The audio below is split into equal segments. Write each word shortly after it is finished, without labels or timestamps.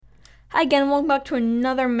Hi again, welcome back to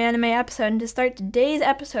another Manime episode, and to start today's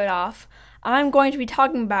episode off, I'm going to be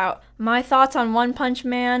talking about my thoughts on One Punch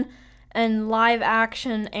Man and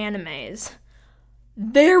live-action animes.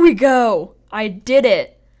 There we go! I did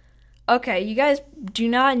it! Okay, you guys do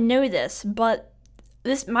not know this, but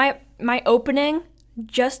my opening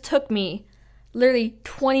just took me literally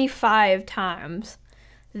 25 times.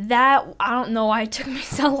 I don't know why it took me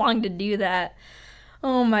so long to do that.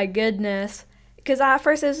 Oh my goodness. Because at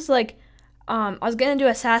first it was like, I was gonna do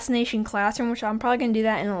Assassination Classroom, which I'm probably gonna do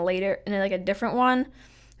that in a different one.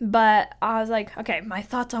 But I was like, okay, my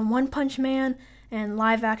thoughts on One Punch Man and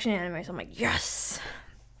live action anime. So I'm like, yes.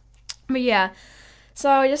 But yeah,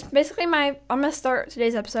 so just basically I'm gonna start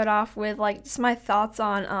today's episode off with like just my thoughts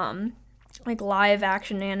on like live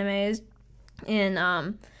action animes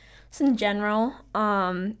just in general,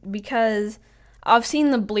 because I've seen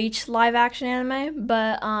the Bleach live action anime,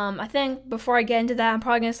 but I think before I get into that, I'm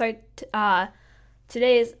probably going to start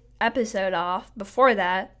today's episode off, before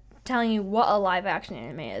that, telling you what a live action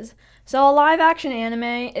anime is. So a live action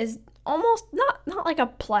anime is almost not like a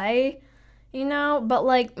play, but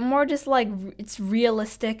like more just like it's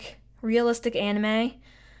realistic anime,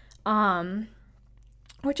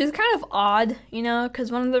 which is kind of odd,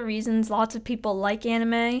 because one of the reasons lots of people like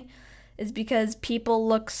anime is because people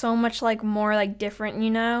look so much like more like different,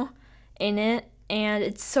 in it. And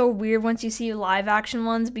it's so weird once you see live action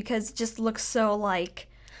ones because it just looks so like,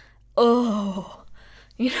 oh,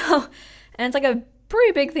 And it's like a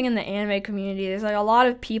pretty big thing in the anime community. There's like a lot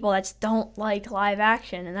of people that just don't like live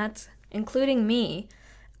action, and that's including me.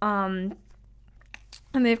 And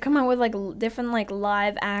they've come out with like different like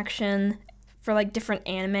live action for like different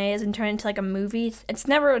animes and turn it into like a movie. It's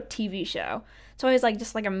never a TV show. It's always like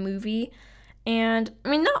just like a movie. And I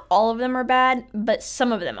mean, not all of them are bad, but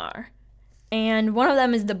some of them are. And one of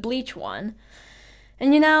them is the Bleach one.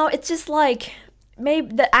 And it's just like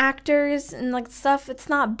maybe the actors and like stuff, it's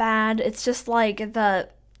not bad. It's just like the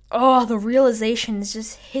realization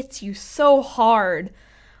just hits you so hard.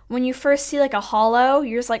 When you first see like a hollow,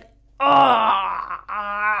 you're just like,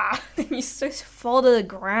 you just fall to the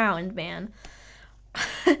ground, man.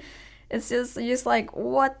 It's just like,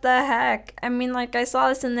 what the heck? I mean, like, I saw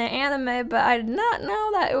this in the anime, but I did not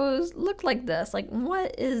know that it looked like this. Like,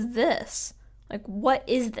 what is this? Like, what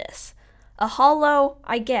is this? A hollow,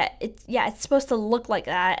 I get. It's supposed to look like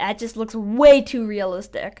that. It just looks way too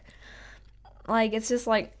realistic. Like, it's just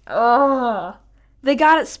like, ugh. They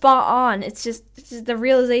got it spot on. It's just the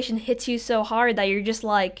realization hits you so hard that you're just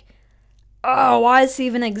like, oh, why does this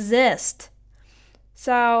even exist?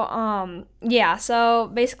 So, so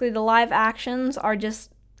basically the live actions are just,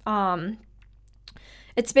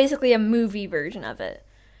 it's basically a movie version of it.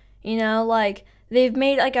 Like, they've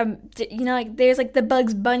made like like there's like the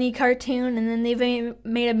Bugs Bunny cartoon, and then they've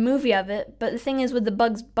made a movie of it. But the thing is, with the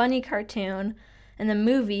Bugs Bunny cartoon and the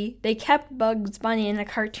movie, they kept Bugs Bunny in a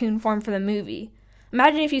cartoon form for the movie.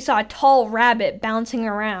 Imagine if you saw a tall rabbit bouncing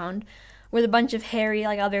around with a bunch of hairy,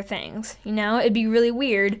 like, other things, It'd be really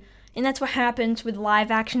weird. And that's what happens with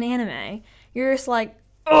live-action anime. You're just like,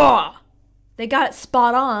 ugh! They got it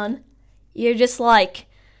spot on. You're just like,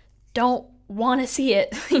 don't want to see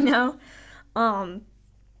it, So I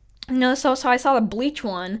saw the Bleach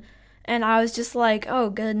one, and I was just like, oh,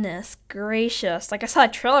 goodness gracious. Like, I saw a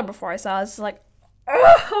trailer before I saw it. I was like,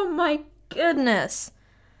 oh, my goodness.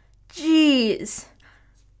 Jeez.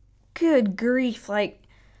 Good grief. Like,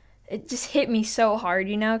 it just hit me so hard,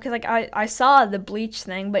 because like I saw the Bleach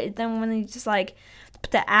thing, but then when they just like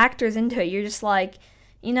put the actors into it, you're just like,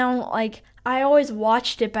 like I always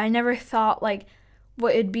watched it, but I never thought like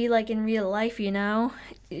what it'd be like in real life, It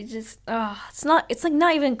just, it's like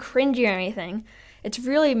not even cringy or anything. It's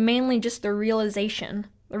really mainly just the realization.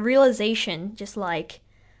 The realization just like,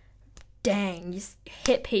 dang, just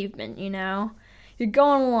hit pavement, You're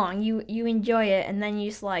going along, you enjoy it, and then you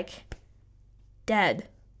just like, dead.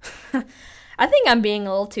 I think I'm being a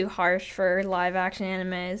little too harsh for live action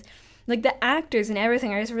animes. Like, the actors and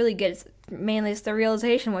everything are just really good. It's mainly just the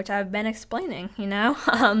realization, which I've been explaining,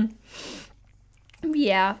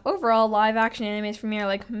 Yeah, overall, live action animes for me are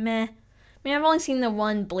like, meh. I mean, I've only seen the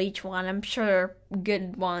one Bleach one. I'm sure they're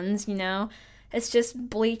good ones, It's just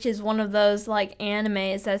Bleach is one of those, like,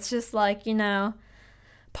 animes that's just like,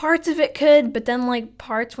 parts of it could, but then, like,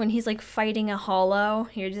 parts when he's, like, fighting a hollow,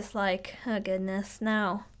 you're just like, oh, goodness,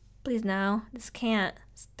 no. Please, no. This can't.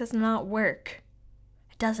 This does not work.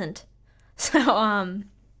 It doesn't. So, my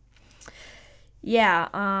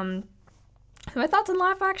thoughts on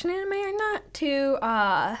live action anime are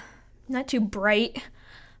not too bright.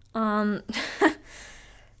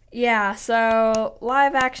 Yeah, so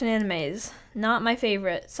live action animes, not my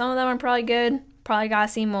favorite. Some of them are probably good, probably gotta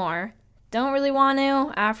see more. Don't really want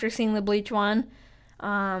to after seeing the Bleach one.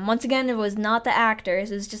 Once again, it was not the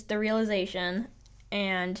actors, it was just the realization.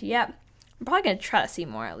 And yep, I'm probably gonna try to see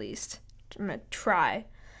more at least. I'm gonna try.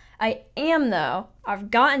 I am though.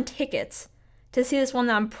 I've gotten tickets to see this one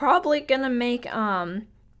that I'm probably gonna make a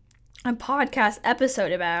podcast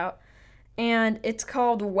episode about, and it's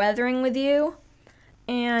called Weathering with You.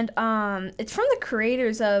 And it's from the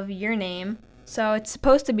creators of Your Name, so it's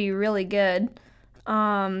supposed to be really good.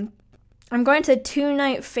 I'm going to a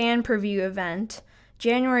 2-night fan preview event,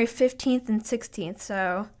 January 15th and 16th,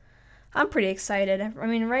 so I'm pretty excited. I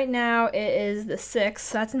mean, right now it is the 6th,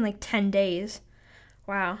 so that's in like 10 days.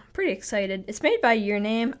 Wow, pretty excited. It's made by Your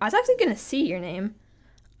Name. I was actually going to see Your Name.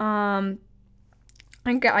 I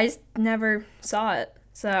just never saw it,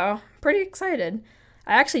 so pretty excited.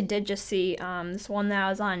 I actually did just see this one that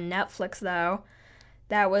was on Netflix, though.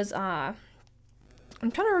 That was, I'm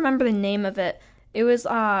trying to remember the name of it. It was,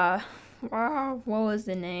 wow, what was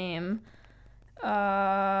the name?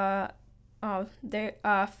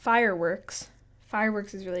 Fireworks.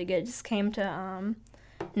 Fireworks is really good. It just came to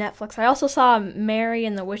Netflix. I also saw Mary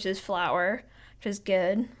and the Witch's Flower, which is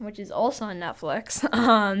good, which is also on Netflix.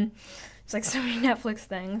 It's like so many Netflix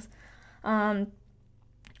things.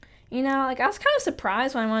 You know, like I was kind of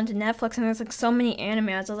surprised when I went to Netflix and there's like so many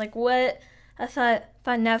animes. I was like, what? I thought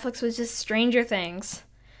Netflix was just Stranger Things,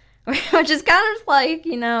 which is kind of like,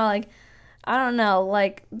 you know, like I don't know,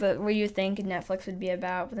 like what you think Netflix would be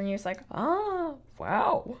about. But then you're just like, oh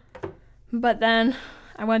wow. But then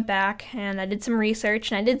I went back and I did some research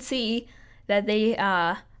and I did see that they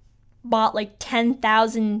bought like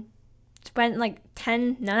 10,000. Spent like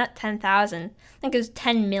 10, no, not 10,000. I think it was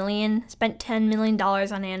 10 million. Spent $10 million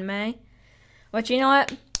on anime. Which, you know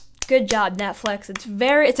what? Good job, Netflix. It's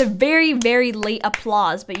a very, very late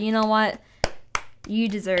applause, but you know what? You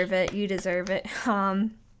deserve it. You deserve it.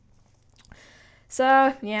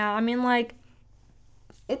 So, yeah, I mean, like,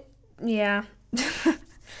 yeah.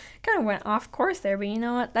 Kind of went off course there, but you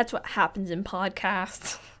know what? That's what happens in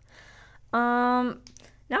podcasts.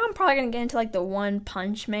 Now I'm probably going to get into, like, the One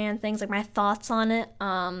Punch Man things, like, my thoughts on it.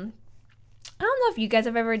 I don't know if you guys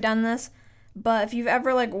have ever done this, but if you've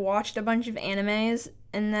ever, like, watched a bunch of animes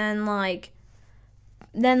and then,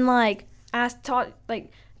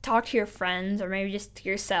 talk to your friends or maybe just to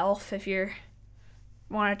yourself if you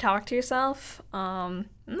want to talk to yourself. I'm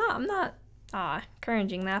not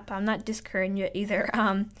encouraging that, but I'm not discouraging it either.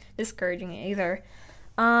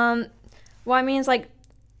 What I mean is, like,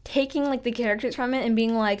 taking like the characters from it and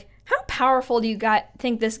being like, how powerful do you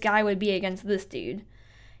think this guy would be against this dude?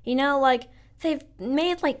 You know, like they've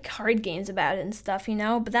made like card games about it and stuff, you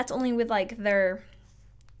know, but that's only with like their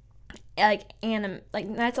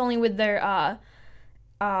that's only with their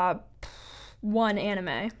one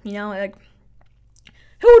anime, you know, like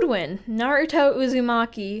who would win? Naruto,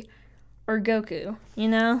 Uzumaki, or Goku, you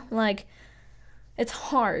know? Like it's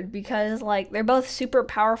hard because like they're both super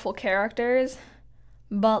powerful characters.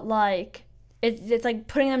 But, like, it's like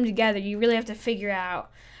putting them together, you really have to figure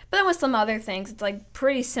out. But then with some other things, it's, like,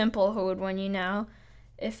 pretty simple who would win, you know?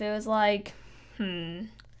 If it was, like, I'm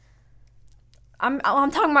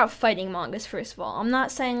talking about fighting mangas, first of all. I'm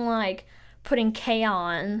not saying, like, putting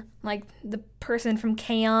K-On!, like, the person from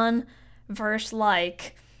K-On! Versus,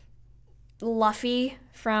 like, Luffy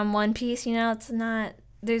from One Piece, you know? It's not,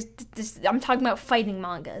 I'm talking about fighting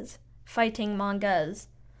mangas.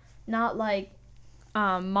 Not, like,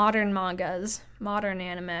 modern mangas, modern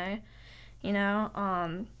anime, you know,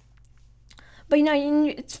 but you know,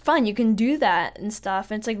 it's fun, you can do that and stuff,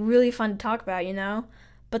 and it's like really fun to talk about, you know,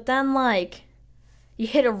 but then like, you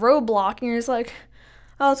hit a roadblock and you're just like,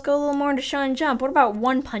 oh, let's go a little more into Shonen Jump, what about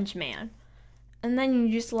One Punch Man? And then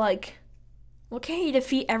you just like, well, can't you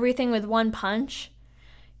defeat everything with one punch?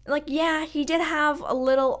 Like, yeah, he did have a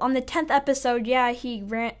little, on the 10th episode, yeah, he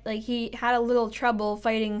had a little trouble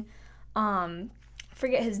fighting,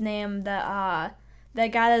 forget his name, that guy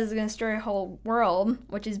that is gonna destroy a whole world,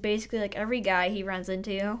 which is basically like every guy he runs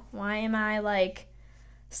into. Why am I like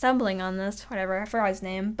stumbling on this? Whatever, I forgot his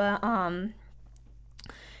name, but you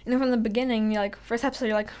know, from the beginning, you're like, first episode,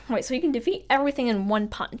 you're like, wait, so you can defeat everything in one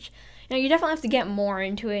punch. You know, you definitely have to get more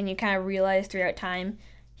into it, and you kind of realize throughout time,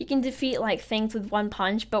 you can defeat like things with one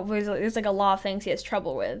punch, but there's like a lot of things he has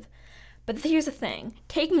trouble with. But here's the thing,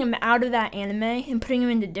 taking him out of that anime and putting him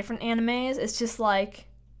into different animes, it's just like,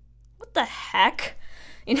 what the heck?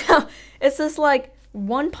 You know, it's just like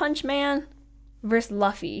One Punch Man versus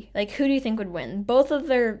Luffy. Like, who do you think would win? Both of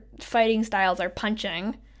their fighting styles are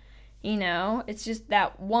punching. It's just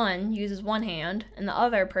that one uses one hand and the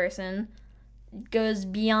other person goes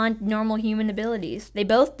beyond normal human abilities. They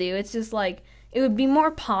both do. It's just like, it would be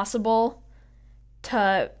more possible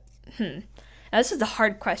to, now, this is a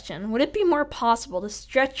hard question. Would it be more possible to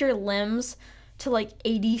stretch your limbs to like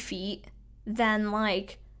 80 feet than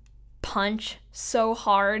like punch so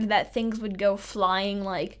hard that things would go flying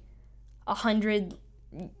like 100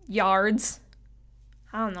 yards?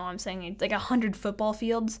 I don't know what I'm saying. It's like 100 football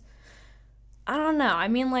fields. I don't know. I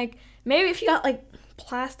mean, like, maybe if you got like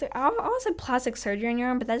I want to say plastic surgery on your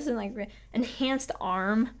arm, but that isn't like enhanced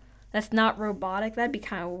arm. That's not robotic. That'd be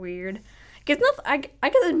kind of weird. I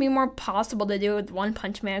guess it'd be more possible to do it with One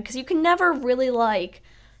Punch Man, because you can never really like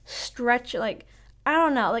stretch, like, I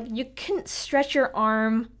don't know, like, you couldn't stretch your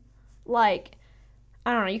arm like,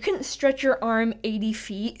 I don't know, you couldn't stretch your arm 80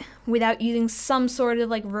 feet without using some sort of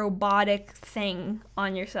like robotic thing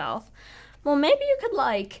on yourself. Well, maybe you could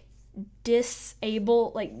like not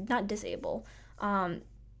disable, like,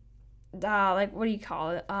 what do you call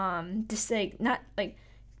it? Not like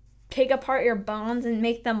take apart your bones and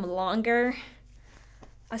make them longer.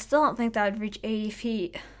 I still don't think that would reach 80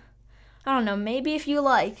 feet. I don't know, maybe if you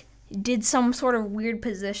like did some sort of weird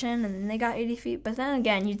position and then they got 80 feet, but then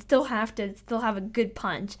again, you'd still have a good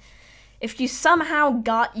punch. If you somehow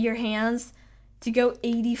got your hands to go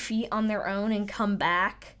 80 feet on their own and come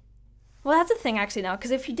back, well, that's the thing actually now,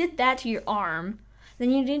 because if you did that to your arm, then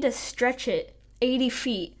you need to stretch it 80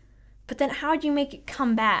 feet, but then how would you make it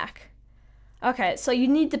come back? Okay, so you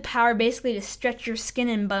need the power basically to stretch your skin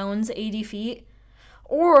and bones 80 feet.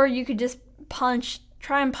 Or you could just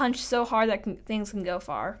try and punch so hard that things can go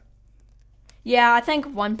far. Yeah, I think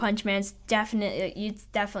One Punch Man's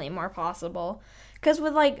definitely more possible. Because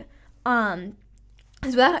with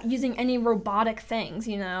without using any robotic things,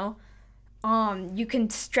 you can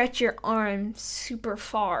stretch your arm super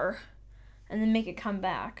far and then make it come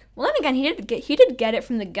back. Well, then again, he did get it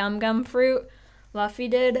from the Gum Gum fruit. Luffy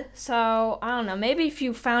did. So, I don't know. Maybe if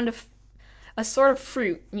you found a sort of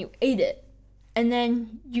fruit and you ate it, and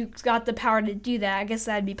then you got the power to do that, I guess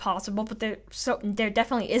that'd be possible. But there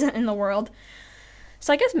definitely isn't in the world.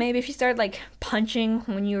 So I guess maybe if you started like punching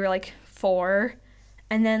when you were like 4,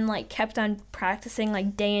 and then like kept on practicing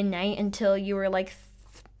like day and night until you were like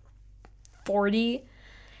 40,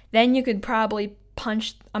 then you could probably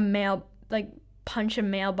punch a mailbox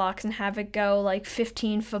and have it go like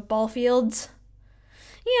 15 football fields.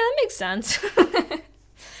 Yeah, that makes sense.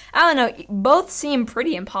 I don't know. Both seem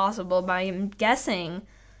pretty impossible, but I'm guessing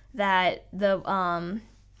that the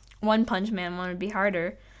One Punch Man one would be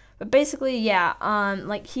harder. But basically, yeah.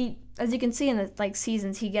 Like as you can see in the like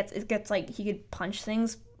seasons, he could punch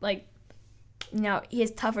things. Like, he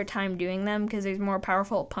has tougher time doing them because there's more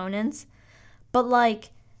powerful opponents. But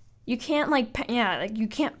like, you can't you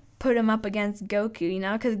can't put him up against Goku,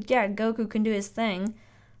 because Goku can do his thing.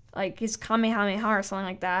 Like his Kamehameha or something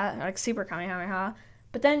like that, or like Super Kamehameha.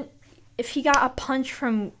 But then if he got a punch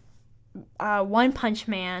from One Punch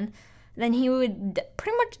Man, then he would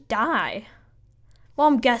pretty much die. Well,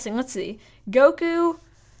 I'm guessing. Let's see. Goku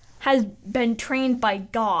has been trained by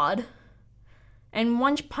God, and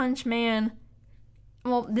One Punch Man,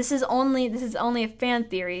 well, this is only a fan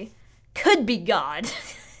theory, could be God.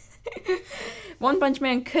 One Punch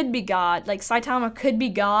Man could be God. Like Saitama could be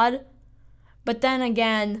God. But then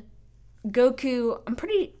again, Goku,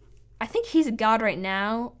 I think he's a god right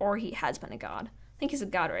now, or he has been a god. I think he's a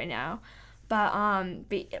god right now. But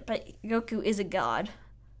Goku is a god.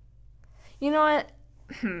 You know what?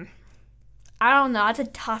 I don't know. It's a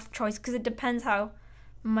tough choice because it depends how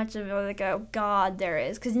much of like a god there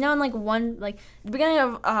is. Because in like the beginning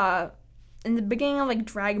of like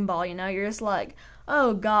Dragon Ball, you're just like,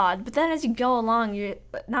 oh god. But then as you go along, you're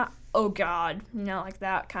not, oh god, like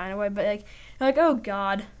that kind of way. But like, you're like, oh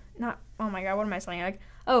god, not, oh my god, what am I saying? Like,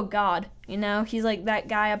 oh god, he's like that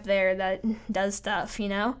guy up there that does stuff,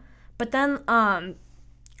 But then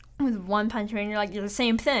with One Punch Man, you're the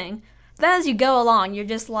same thing. But then as you go along, you're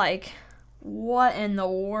just like, what in the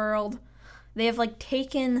world? They have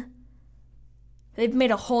they've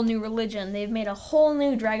made a whole new religion. They've made a whole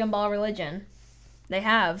new Dragon Ball religion. They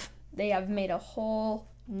have made a whole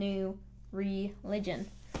new religion.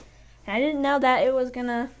 And I didn't know that it was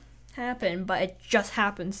gonna happen, but it just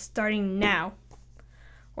happened starting now.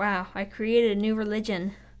 Wow, I created a new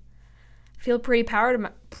religion. I feel pretty proud of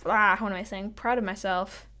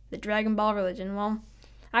myself. The Dragon Ball religion. Well,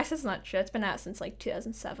 actually, that's not true. It's been out since like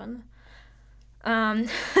 2007.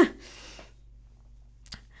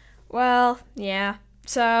 Well, yeah.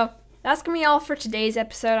 So that's gonna be all for today's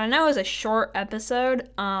episode. I know it was a short episode.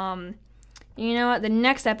 You know what? The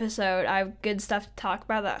next episode, I have good stuff to talk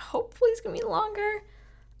about that hopefully is going to be longer.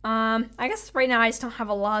 I guess right now I just don't have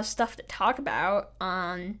a lot of stuff to talk about.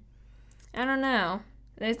 I don't know.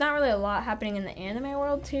 There's not really a lot happening in the anime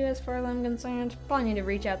world, too, as far as I'm concerned. Probably need to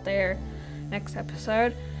reach out there next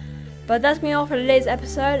episode. But that's me all for today's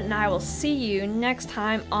episode, and I will see you next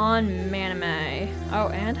time on Manime. Oh,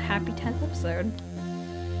 and happy 10th episode.